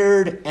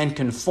squared and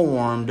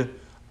conformed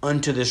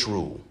unto this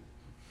rule.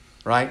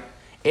 Right?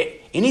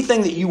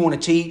 Anything that you want to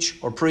teach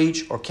or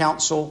preach or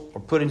counsel or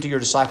put into your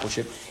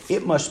discipleship,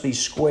 it must be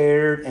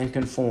squared and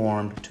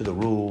conformed to the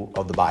rule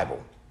of the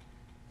Bible.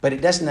 But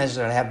it doesn't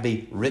necessarily have to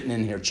be written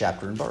in here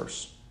chapter and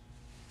verse.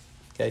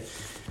 Okay?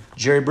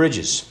 Jerry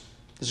Bridges,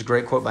 this is a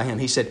great quote by him.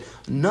 He said,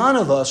 "None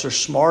of us are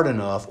smart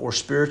enough or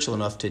spiritual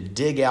enough to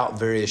dig out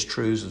various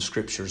truths of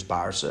Scriptures by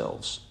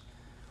ourselves.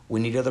 We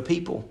need other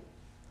people.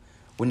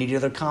 We need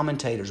other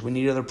commentators. We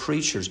need other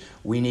preachers.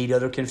 We need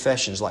other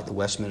confessions like the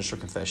Westminster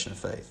Confession of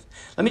Faith."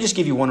 Let me just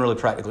give you one really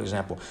practical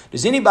example.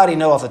 Does anybody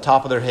know off the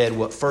top of their head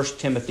what 1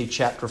 Timothy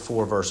chapter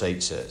 4, verse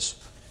 8 says?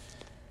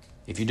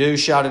 If you do,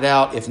 shout it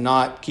out. If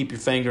not, keep your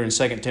finger in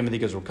 2 Timothy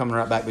because we're coming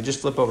right back. But just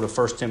flip over to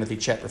 1 Timothy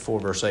chapter 4,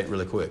 verse 8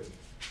 really quick.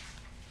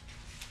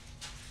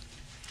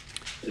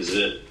 Is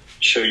it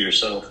show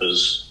yourself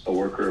as a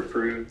worker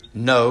approved?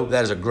 No,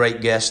 that is a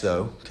great guess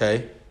though.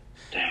 Okay.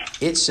 Damn.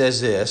 It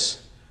says this: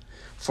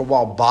 "For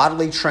while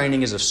bodily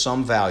training is of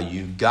some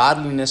value,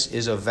 godliness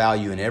is of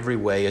value in every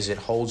way as it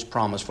holds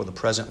promise for the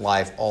present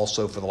life,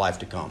 also for the life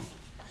to come."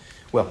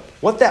 Well,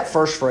 what that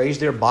first phrase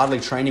there,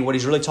 bodily training, what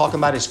he's really talking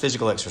about is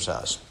physical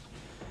exercise.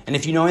 And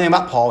if you know anything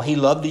about Paul, he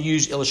loved to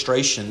use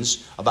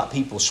illustrations about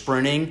people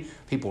sprinting,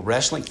 people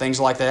wrestling, things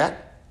like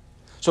that.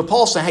 So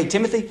Paul's saying, hey,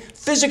 Timothy,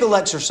 physical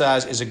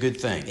exercise is a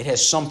good thing. It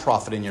has some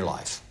profit in your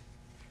life.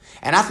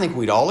 And I think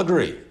we'd all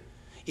agree,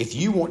 if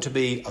you want to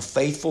be a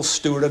faithful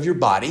steward of your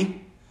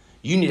body,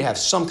 you need to have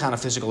some kind of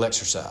physical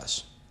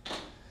exercise.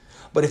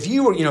 But if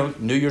you were,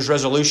 New Year's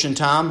resolution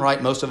time,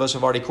 right? Most of us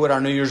have already quit our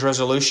New Year's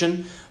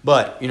resolution.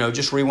 But,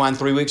 just rewind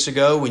 3 weeks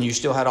ago when you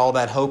still had all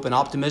that hope and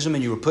optimism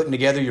and you were putting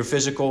together your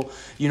physical,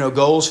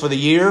 goals for the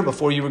year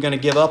before you were going to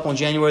give up on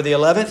January the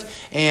 11th.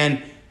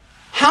 And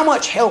how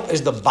much help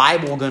is the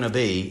Bible going to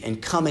be in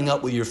coming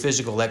up with your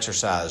physical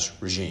exercise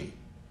regime?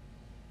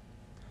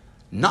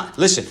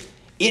 Listen,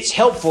 it's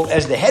helpful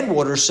as the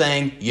headwaters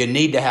saying you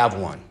need to have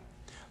one.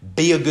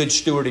 Be a good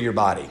steward of your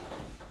body.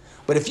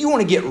 But if you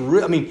want to get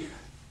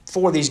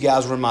four of these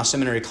guys were in my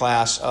seminary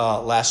class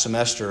last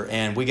semester,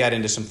 and we got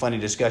into some funny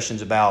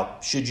discussions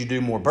about should you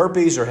do more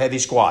burpees or heavy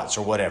squats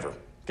or whatever,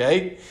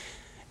 okay?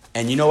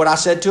 And you know what I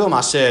said to them?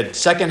 I said,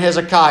 2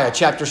 Hezekiah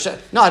chapter 7.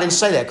 No, I didn't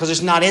say that because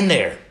it's not in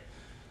there.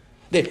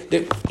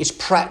 It's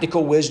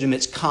practical wisdom.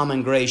 It's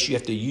common grace. You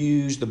have to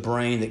use the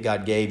brain that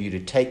God gave you to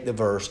take the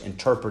verse,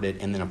 interpret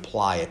it, and then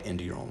apply it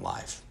into your own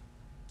life,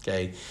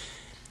 okay?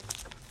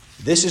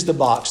 This is the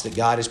box that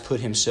God has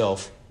put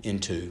himself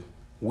into.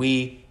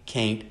 We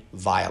can't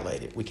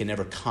violate it. We can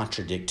never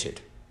contradict it.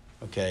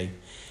 Okay?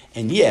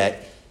 And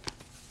yet,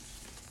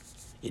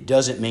 it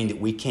doesn't mean that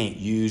we can't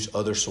use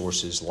other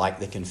sources like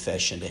the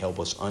confession to help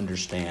us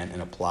understand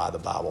and apply the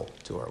Bible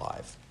to our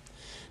life.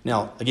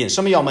 Now, again,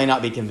 some of y'all may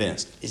not be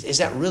convinced. Is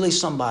that really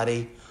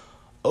somebody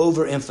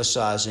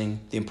overemphasizing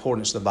the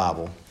importance of the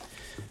Bible?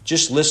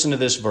 Just listen to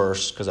this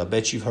verse, because I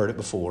bet you've heard it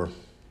before.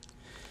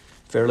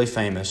 Fairly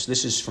famous.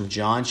 This is from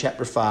John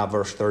chapter 5,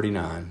 verse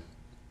 39.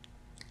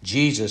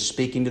 Jesus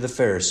speaking to the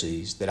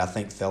Pharisees that I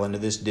think fell into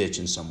this ditch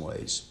in some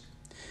ways.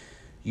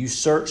 "You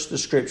search the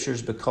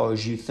Scriptures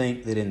because you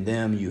think that in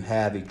them you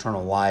have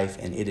eternal life,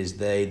 and it is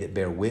they that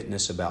bear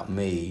witness about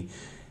me,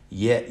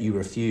 yet you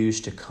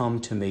refuse to come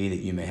to me that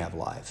you may have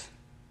life."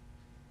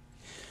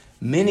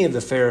 Many of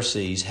the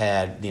Pharisees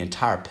had the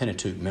entire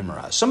Pentateuch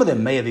memorized. Some of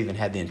them may have even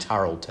had the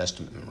entire Old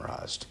Testament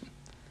memorized.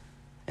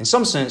 In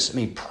some sense,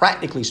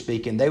 practically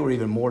speaking, they were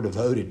even more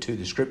devoted to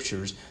the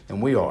Scriptures than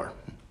we are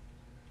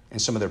in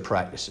some of their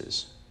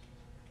practices.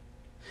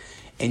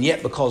 And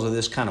yet, because of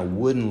this kind of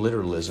wooden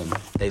literalism,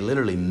 they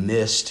literally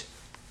missed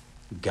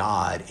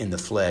God in the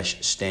flesh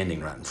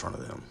standing right in front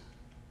of them.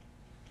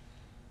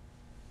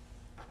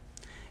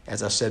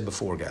 As I said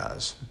before,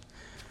 guys,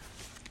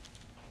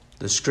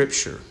 the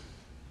Scripture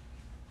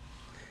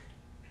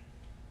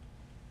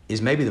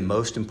is maybe the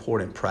most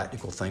important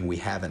practical thing we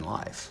have in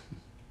life.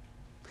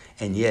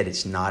 And yet,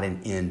 it's not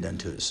an end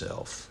unto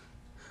itself.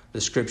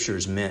 The Scripture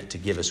is meant to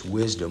give us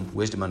wisdom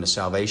unto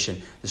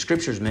salvation. The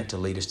Scripture is meant to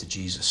lead us to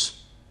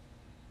Jesus.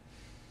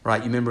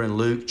 Right? You remember in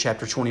Luke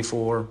chapter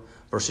 24,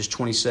 verses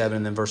 27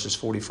 and then verses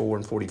 44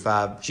 and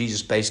 45,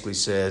 Jesus basically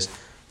says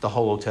the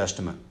whole Old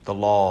Testament, the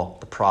law,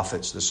 the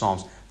prophets, the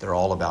Psalms, they're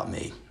all about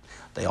me.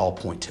 They all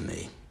point to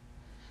me.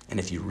 And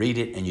if you read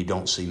it and you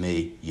don't see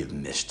me, you've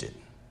missed it.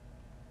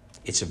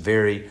 It's a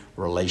very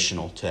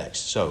relational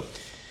text. So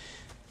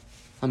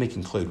let me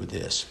conclude with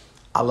this.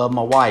 I love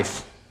my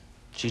wife.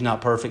 She's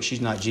not perfect.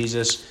 She's not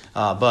Jesus.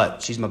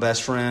 But she's my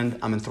best friend.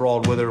 I'm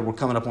enthralled with her. We're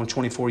coming up on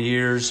 24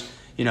 years.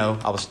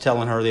 I was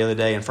telling her the other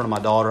day in front of my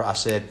daughter, I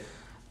said,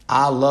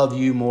 I love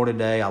you more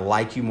today. I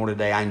like you more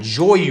today. I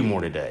enjoy you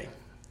more today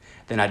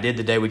than I did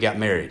the day we got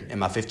married. And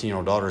my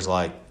 15-year-old daughter's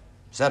like,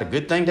 is that a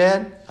good thing,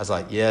 Dad? I was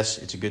like, yes,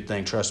 it's a good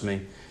thing. Trust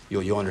me.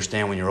 You'll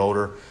understand when you're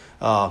older.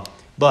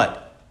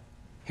 But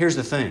Here's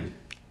the thing.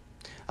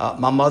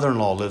 My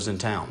mother-in-law lives in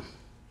town.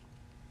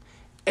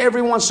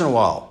 Every once in a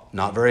while,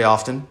 not very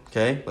often,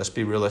 okay, let's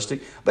be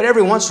realistic, but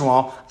every once in a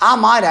while, I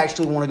might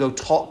actually want to go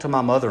talk to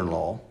my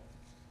mother-in-law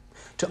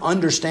to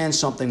understand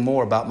something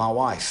more about my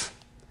wife.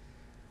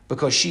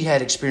 Because she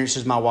had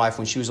experiences, my wife,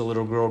 when she was a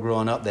little girl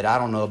growing up that I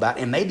don't know about,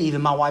 and maybe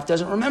even my wife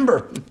doesn't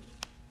remember.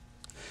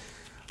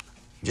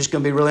 Just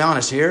going to be really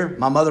honest here.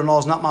 My mother-in-law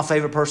is not my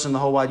favorite person in the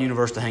whole wide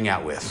universe to hang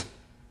out with.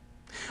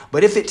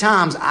 But if at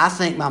times I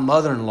think my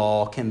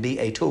mother-in-law can be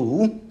a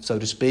tool, so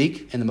to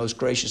speak, in the most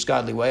gracious,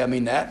 godly way, I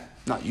mean that,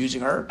 not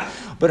using her,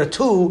 but a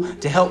tool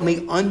to help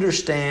me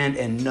understand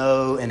and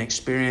know and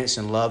experience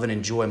and love and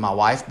enjoy my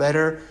wife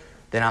better,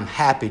 then I'm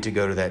happy to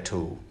go to that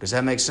tool. Does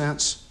that make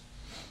sense?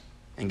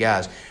 And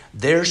guys,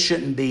 there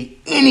shouldn't be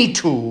any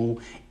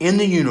tool in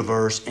the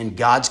universe in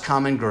God's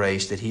common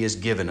grace that He has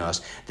given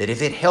us that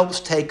if it helps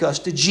take us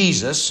to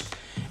Jesus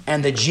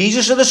and the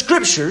Jesus of the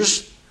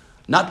Scriptures,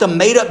 not the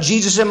made-up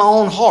Jesus in my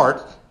own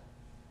heart,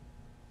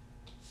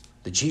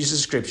 the Jesus of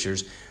the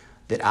Scriptures,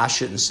 that I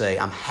shouldn't say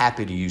I'm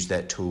happy to use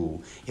that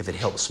tool if it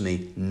helps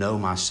me know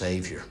my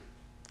Savior,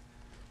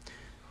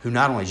 who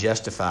not only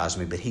justifies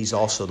me, but He's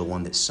also the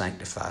one that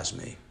sanctifies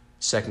me.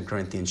 2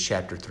 Corinthians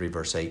chapter 3,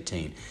 verse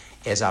 18.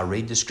 As I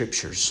read the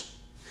Scriptures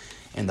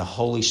and the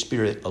Holy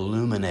Spirit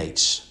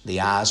illuminates the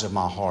eyes of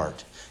my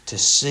heart to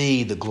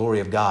see the glory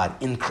of God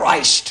in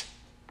Christ,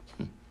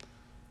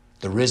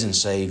 the risen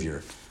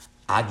Savior,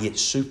 I get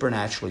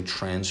supernaturally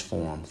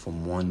transformed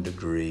from one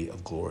degree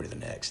of glory to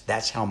the next.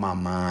 That's how my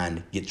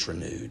mind gets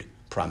renewed,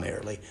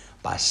 primarily,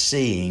 by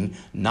seeing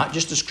not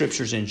just the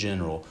Scriptures in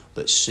general,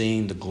 but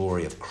seeing the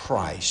glory of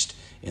Christ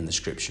in the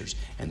Scriptures.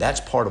 And that's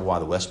part of why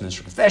the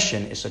Westminster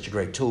Confession is such a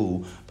great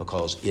tool,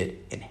 because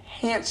it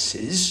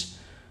enhances,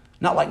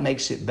 not like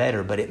makes it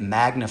better, but it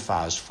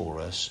magnifies for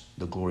us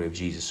the glory of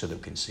Jesus so that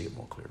we can see it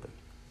more clearly.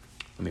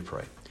 Let me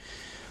pray.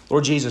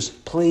 Lord Jesus,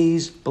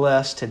 please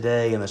bless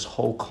today and this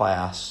whole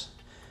class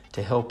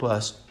to help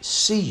us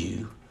see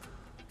you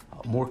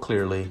more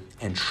clearly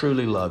and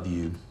truly love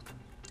you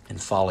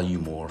and follow you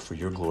more for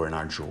your glory and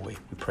our joy.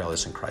 We pray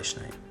this in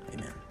Christ's name.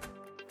 Amen.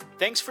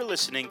 Thanks for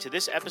listening to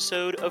this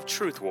episode of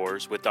Truth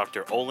Wars with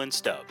Dr. Olin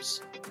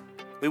Stubbs.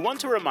 We want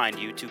to remind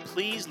you to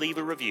please leave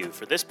a review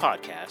for this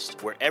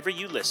podcast wherever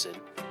you listen,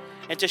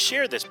 and to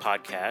share this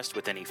podcast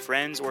with any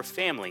friends or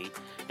family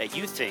that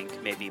you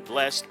think may be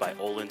blessed by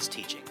Olin's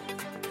teaching.